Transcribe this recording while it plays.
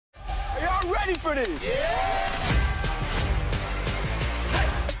y'all ready for this?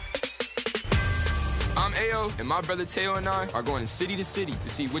 I'm Ayo, and my brother Teo and I are going city to city to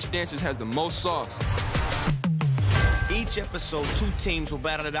see which dancers has the most sauce. Each episode, 2 teams will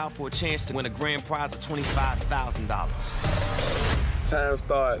battle it out for a chance to win a grand prize of $25,000. Time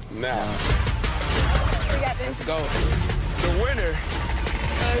starts now. We got this. Let's go. The winner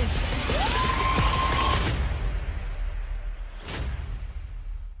is...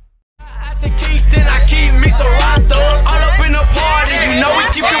 Then I keep me some rosters all up in the party. You know we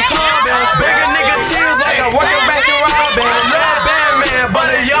keep them condoms. Bigger nigga chills like I'm working back to Robin. Love Batman,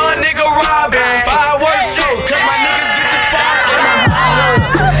 but a young nigga Robin. Fireworks show, cause my niggas get the sparking.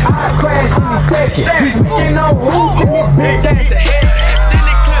 I crash in a second. You know who's in this bitch? That's the head.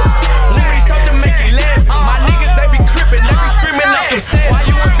 Extended clips. When we talk to make it laugh. My niggas, they be crippin', they be screaming like them savage. Why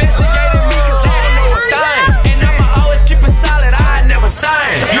you investigating me? Cause I don't know a thing. And I'ma always keep it solid, I never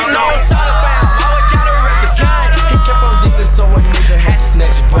sign. You know I'm solid fast. So a nigga had to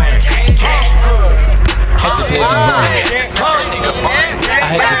snatch his brain. Had to snatch his brain. I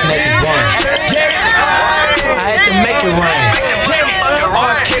had to snatch his brain. I had to make it rain.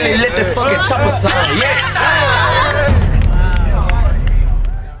 R. Kelly let the fucking chopper sign. Yes.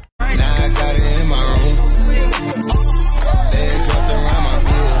 Now I got it in my room. Legs wrapped around my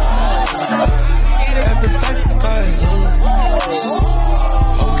bill. Got the fastest car Zoom.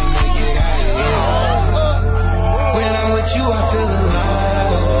 Hope we make it out of here. When I'm with you, I feel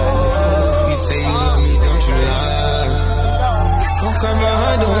alive. You say you love me, don't you lie? Don't cry my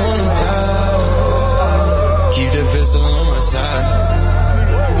heart, don't wanna die. Keep the pistol on my side.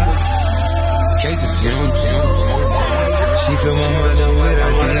 Cases fumes. She feel my mind done with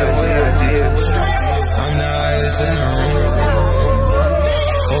ideas. I'm the highest in the room.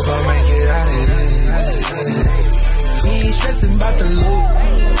 Hope I make it out of here. We ain't stressing about the loot.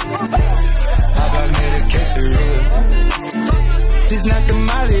 I made a case for real. This not the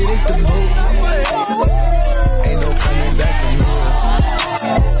molly, this the boat. Ain't no coming back from here.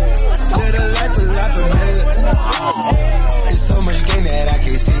 Little lights a lot familiar. There's so much game that I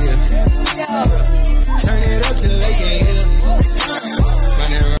can't see it. Turn it up till they can't hear.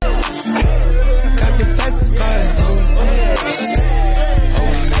 Running around. Got the fastest car Zoom. Oh,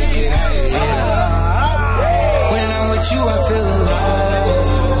 we make it out of here. When I'm with you, I feel alive.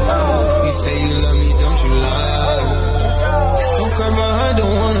 You say you love me, don't you lie? Don't cry my heart,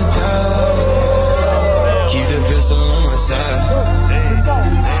 don't wanna die. Keep the pistol on my side.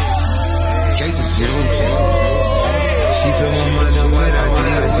 Cases fumes. She feel my mind up with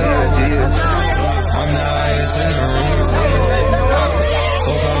ideas. I'm the highest in the room.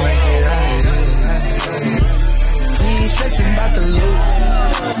 Hope I make it out of here. We ain't stressing about the loot.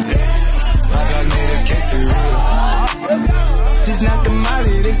 My God made a case for real. This not the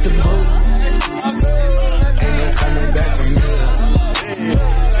molly, this the boat. Ain't no coming back from here.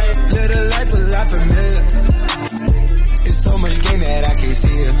 Little lights a lot familiar. It's so much game that I can't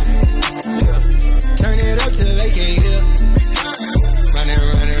see it. Turn it up till they can't hear. Running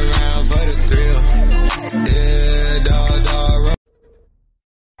around for the thrill. Yeah, dog.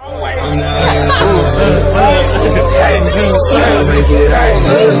 I'm not make it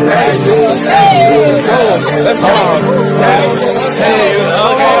let's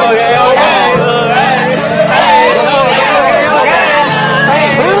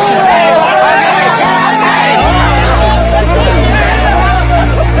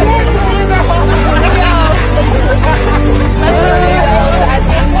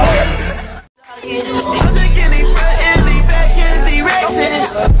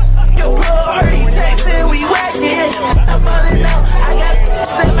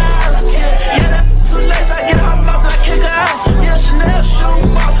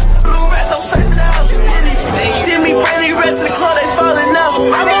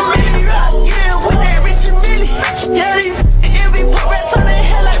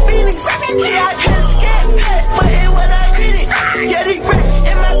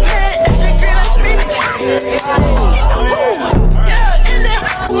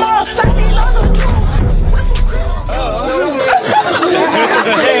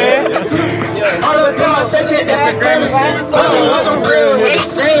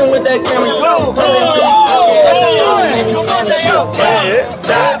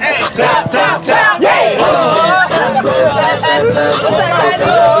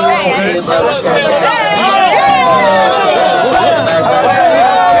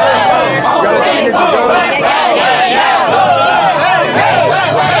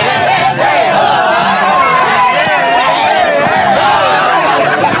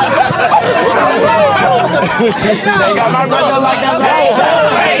They got my brother like that.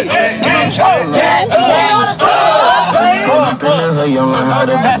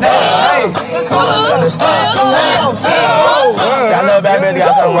 niggas. That little bad bitch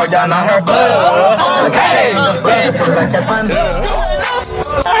got some work done on her. Okay.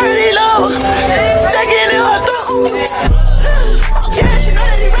 I heard he low, taking it all through. Yeah, she know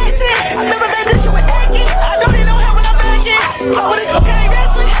that he racing. I remember that this shit with Aggie. I don't even know how when I'm back in. I wanna go okay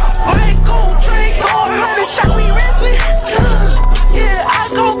wrestling. Right, gold, drink, gold, 100 shot, we wrestling. Yeah, I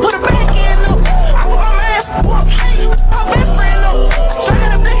go put a back in, though. I want my man, walk, my best friend, though. So I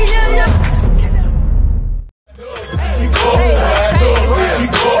got a biggie, yeah.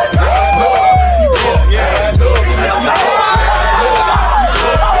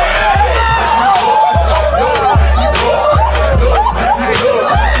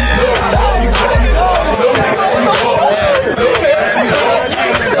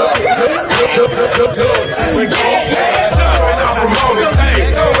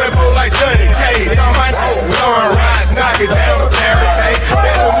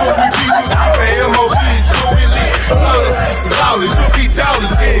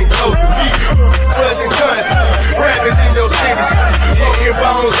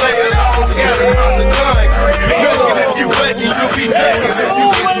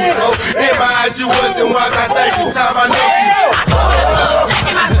 You wasn't wise, I think it's time I know you. I go to the club,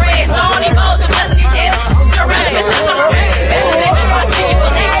 checking my dreads, throwing these bows and busting these heads. Surrounded with stuff on red, better than my kids for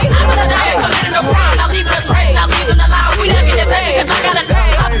that. I'm gonna die, committing no crime, not leaving a trace, not leaving a lie. We live in the day, cause I got a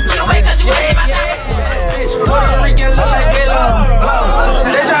day. You away cause you saved my day. Puerto Rican look like they love.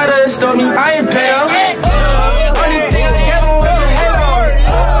 They try to stop me, I ain't pay up. Only thing I gave them was a halo.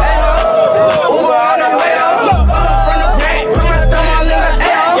 Uber on the way up. From the back, put my thumb all in the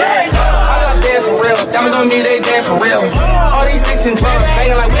air. I got dance for real. Diamonds on me, they dance for real. All these sticks and drums,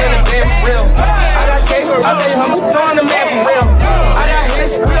 banging like we in the band for real. I got cake, I stay humble, throwing the man for real. I got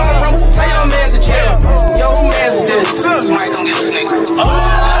hits, we on rumble, tell your man's a chill. Yo, who man's is this? Somebody don't get this nigga.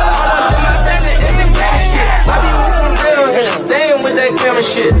 Staying with that camera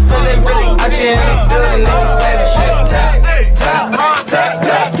shit, cause they really out here in the building, niggas standing shit. Tap, tap, tap,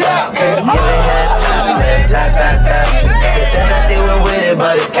 tap, tap. You ain't had time, man, tap, tap, tap. They said that they were with it,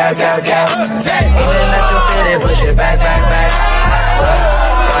 but it's cap, cap, cap. Even if you fit it, push it back, back, back.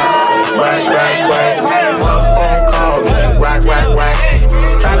 Right, right, right. One phone call, bitch, you whack, whack, whack.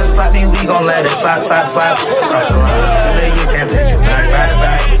 Try to slap me, we gon' let it slap, slap, slap. Stop surrounding today, you can't take it back, back,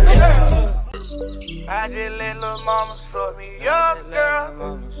 back. I just let lil' mama suck me up,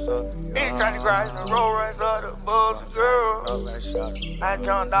 girl. He's trying to grind the roll right up the buzz, girl. I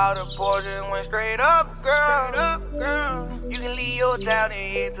jumped out the porch and went straight up, girl. You can leave your town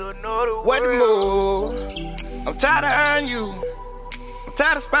and head to another world. What the move? I'm tired of earning you. I'm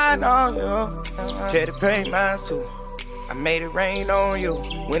tired of spying on you. Teddy paid mine too. I made it rain on you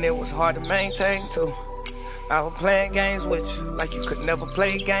when it was hard to maintain too. I was playing games with you like you could never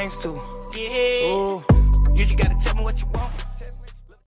play games too. Yeah. Ooh.